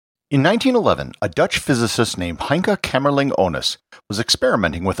In 1911, a Dutch physicist named Heinke Kamerlingh Onnes was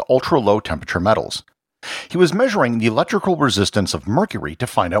experimenting with ultra-low temperature metals. He was measuring the electrical resistance of mercury to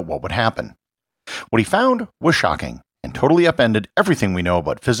find out what would happen. What he found was shocking and totally upended everything we know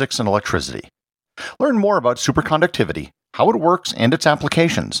about physics and electricity. Learn more about superconductivity, how it works, and its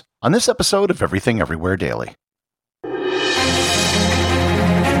applications on this episode of Everything Everywhere Daily.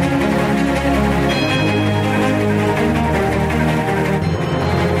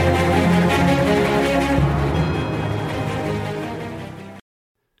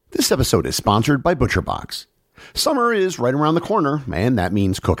 This episode is sponsored by ButcherBox. Summer is right around the corner, and that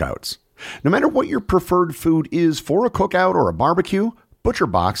means cookouts. No matter what your preferred food is for a cookout or a barbecue,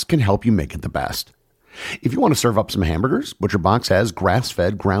 ButcherBox can help you make it the best. If you want to serve up some hamburgers, ButcherBox has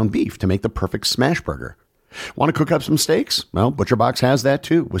grass-fed ground beef to make the perfect smash burger. Want to cook up some steaks? Well, ButcherBox has that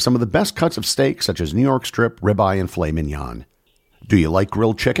too, with some of the best cuts of steak such as New York strip, ribeye, and filet mignon. Do you like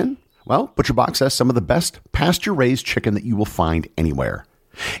grilled chicken? Well, ButcherBox has some of the best pasture-raised chicken that you will find anywhere.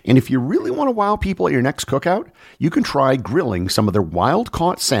 And if you really want to wow people at your next cookout, you can try grilling some of their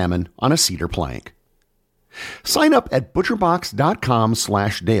wild-caught salmon on a cedar plank. Sign up at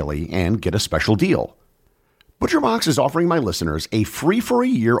butcherbox.com/daily and get a special deal. ButcherBox is offering my listeners a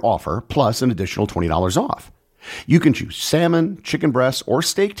free-for-a-year offer plus an additional $20 off. You can choose salmon, chicken breasts, or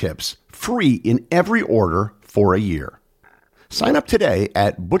steak tips free in every order for a year. Sign up today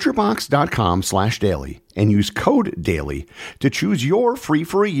at butcherbox.com/daily and use code DAILY to choose your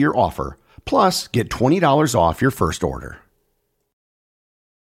free-for-a-year offer, plus get $20 off your first order.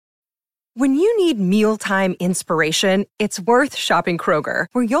 When you need mealtime inspiration, it's worth shopping Kroger,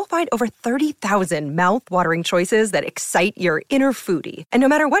 where you'll find over 30,000 mouth-watering choices that excite your inner foodie. And no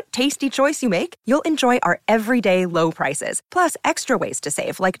matter what tasty choice you make, you'll enjoy our everyday low prices, plus extra ways to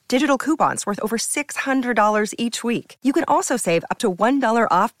save, like digital coupons worth over $600 each week. You can also save up to $1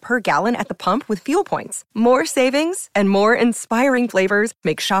 off per gallon at the pump with fuel points. More savings and more inspiring flavors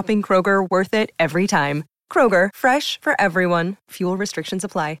make shopping Kroger worth it every time. Kroger, fresh for everyone. Fuel restrictions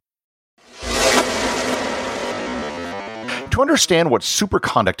apply. To understand what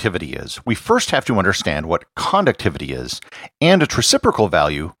superconductivity is, we first have to understand what conductivity is and its reciprocal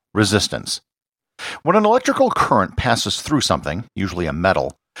value, resistance. When an electrical current passes through something, usually a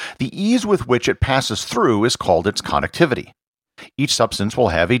metal, the ease with which it passes through is called its conductivity. Each substance will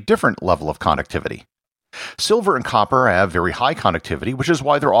have a different level of conductivity. Silver and copper have very high conductivity, which is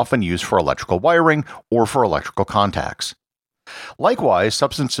why they're often used for electrical wiring or for electrical contacts. Likewise,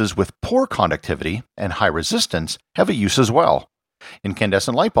 substances with poor conductivity and high resistance have a use as well.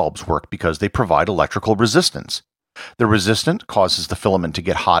 Incandescent light bulbs work because they provide electrical resistance. The resistant causes the filament to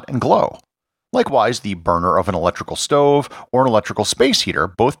get hot and glow. Likewise, the burner of an electrical stove or an electrical space heater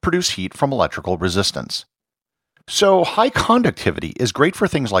both produce heat from electrical resistance. So, high conductivity is great for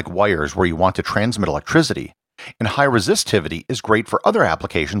things like wires where you want to transmit electricity, and high resistivity is great for other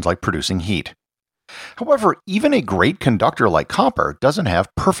applications like producing heat. However, even a great conductor like copper doesn't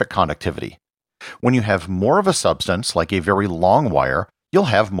have perfect conductivity. When you have more of a substance, like a very long wire, you'll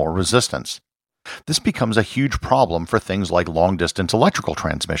have more resistance. This becomes a huge problem for things like long-distance electrical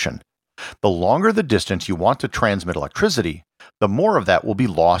transmission. The longer the distance you want to transmit electricity, the more of that will be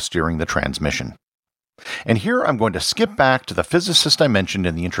lost during the transmission. And here I'm going to skip back to the physicist I mentioned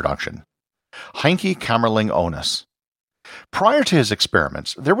in the introduction, Heinke Kamerlingh Onnes. Prior to his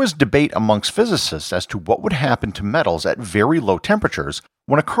experiments, there was debate amongst physicists as to what would happen to metals at very low temperatures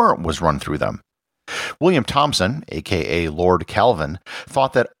when a current was run through them. William Thomson, aka Lord Kelvin,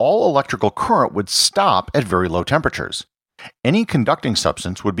 thought that all electrical current would stop at very low temperatures. Any conducting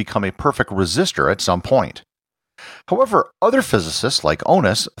substance would become a perfect resistor at some point. However, other physicists like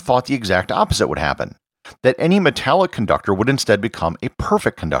Onnes thought the exact opposite would happen, that any metallic conductor would instead become a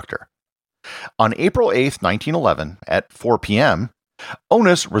perfect conductor. On April 8, 1911, at 4 p.m.,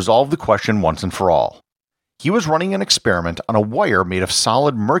 Onnes resolved the question once and for all. He was running an experiment on a wire made of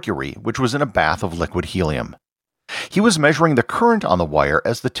solid mercury, which was in a bath of liquid helium. He was measuring the current on the wire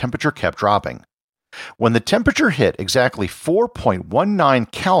as the temperature kept dropping. When the temperature hit exactly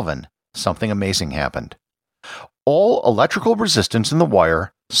 4.19 Kelvin, something amazing happened. All electrical resistance in the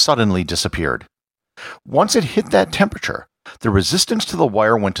wire suddenly disappeared. Once it hit that temperature, the resistance to the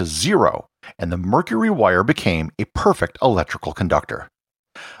wire went to zero, and the mercury wire became a perfect electrical conductor.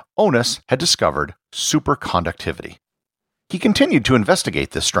 Onnes had discovered superconductivity. He continued to investigate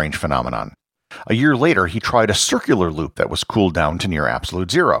this strange phenomenon. A year later, he tried a circular loop that was cooled down to near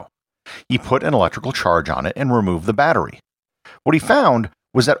absolute zero. He put an electrical charge on it and removed the battery. What he found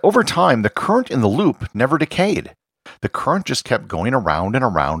was that over time, the current in the loop never decayed. The current just kept going around and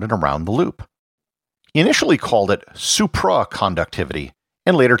around and around the loop. He initially called it supraconductivity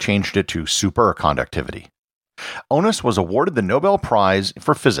and later changed it to superconductivity. Onnes was awarded the Nobel Prize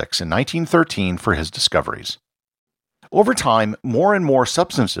for Physics in 1913 for his discoveries. Over time, more and more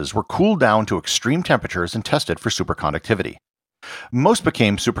substances were cooled down to extreme temperatures and tested for superconductivity. Most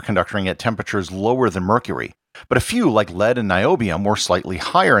became superconducting at temperatures lower than mercury, but a few, like lead and niobium, were slightly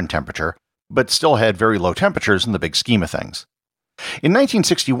higher in temperature, but still had very low temperatures in the big scheme of things. In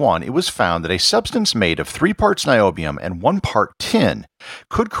 1961, it was found that a substance made of 3 parts niobium and 1 part tin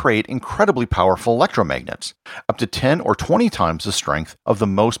could create incredibly powerful electromagnets, up to 10 or 20 times the strength of the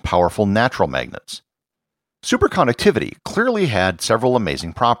most powerful natural magnets. Superconductivity clearly had several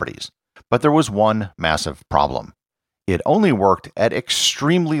amazing properties, but there was one massive problem. It only worked at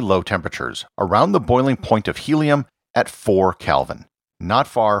extremely low temperatures, around the boiling point of helium at 4 Kelvin, not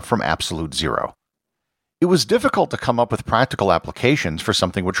far from absolute zero. It was difficult to come up with practical applications for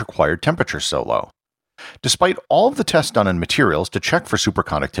something which required temperatures so low. Despite all of the tests done in materials to check for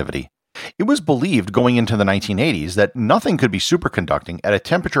superconductivity, it was believed going into the 1980s that nothing could be superconducting at a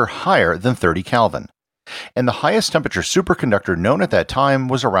temperature higher than 30 Kelvin, and the highest temperature superconductor known at that time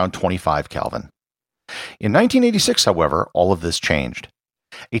was around 25 Kelvin. In 1986, however, all of this changed.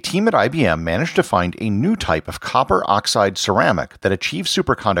 A team at IBM managed to find a new type of copper oxide ceramic that achieved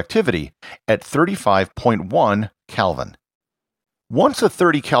superconductivity at 35.1 Kelvin. Once the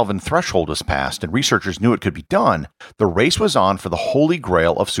 30 Kelvin threshold was passed and researchers knew it could be done, the race was on for the holy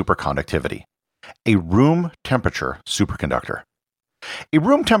grail of superconductivity: a room temperature superconductor. A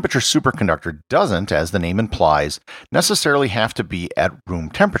room temperature superconductor doesn't, as the name implies, necessarily have to be at room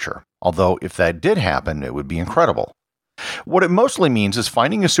temperature, although if that did happen, it would be incredible. What it mostly means is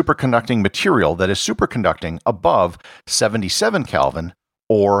finding a superconducting material that is superconducting above 77 Kelvin,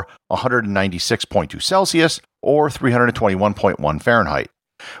 or 196.2 Celsius, or 321.1 Fahrenheit,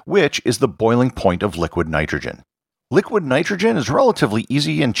 which is the boiling point of liquid nitrogen. Liquid nitrogen is relatively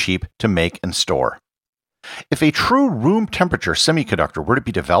easy and cheap to make and store. If a true room temperature semiconductor were to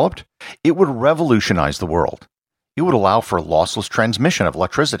be developed, it would revolutionize the world. It would allow for lossless transmission of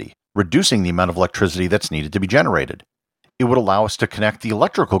electricity, reducing the amount of electricity that's needed to be generated. It would allow us to connect the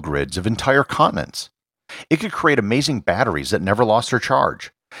electrical grids of entire continents. It could create amazing batteries that never lost their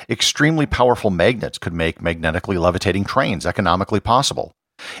charge. Extremely powerful magnets could make magnetically levitating trains economically possible.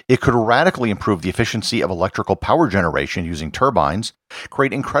 It could radically improve the efficiency of electrical power generation using turbines,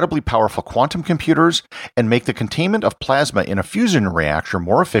 create incredibly powerful quantum computers, and make the containment of plasma in a fusion reactor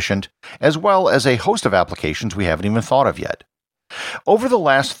more efficient, as well as a host of applications we haven't even thought of yet. Over the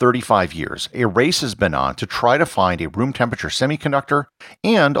last 35 years, a race has been on to try to find a room temperature semiconductor,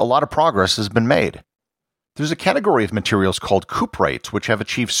 and a lot of progress has been made. There's a category of materials called cuprates which have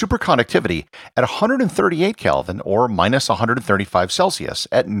achieved superconductivity at 138 Kelvin or minus 135 Celsius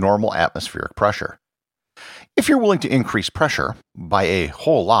at normal atmospheric pressure. If you're willing to increase pressure by a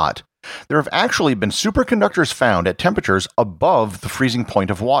whole lot, there have actually been superconductors found at temperatures above the freezing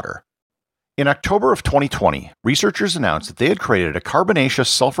point of water. In October of 2020, researchers announced that they had created a carbonaceous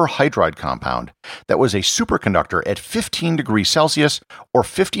sulfur hydride compound that was a superconductor at 15 degrees Celsius or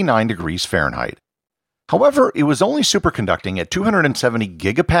 59 degrees Fahrenheit. However, it was only superconducting at 270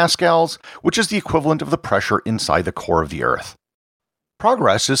 gigapascals, which is the equivalent of the pressure inside the core of the Earth.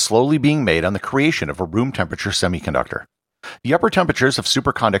 Progress is slowly being made on the creation of a room temperature semiconductor. The upper temperatures of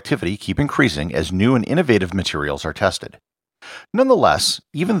superconductivity keep increasing as new and innovative materials are tested. Nonetheless,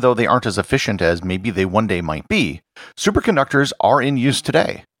 even though they aren't as efficient as maybe they one day might be, superconductors are in use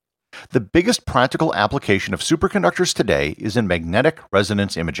today. The biggest practical application of superconductors today is in magnetic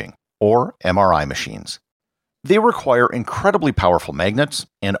resonance imaging, or MRI machines. They require incredibly powerful magnets,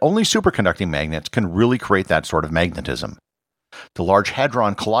 and only superconducting magnets can really create that sort of magnetism. The Large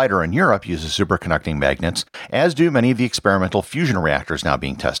Hadron Collider in Europe uses superconducting magnets, as do many of the experimental fusion reactors now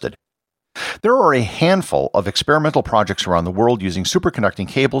being tested. There are a handful of experimental projects around the world using superconducting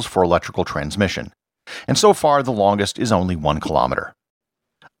cables for electrical transmission, and so far the longest is only 1 kilometer.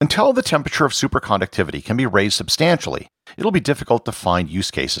 Until the temperature of superconductivity can be raised substantially, it'll be difficult to find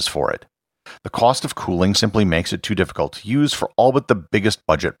use cases for it. The cost of cooling simply makes it too difficult to use for all but the biggest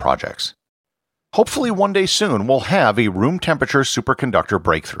budget projects. Hopefully one day soon we'll have a room temperature superconductor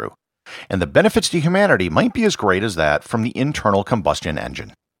breakthrough, and the benefits to humanity might be as great as that from the internal combustion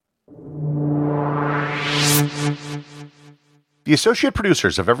engine. The associate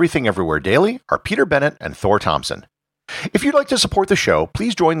producers of Everything Everywhere Daily are Peter Bennett and Thor Thompson. If you'd like to support the show,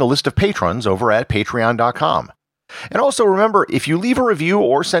 please join the list of patrons over at patreon.com. And also remember, if you leave a review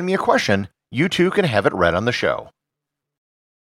or send me a question, you too can have it read on the show.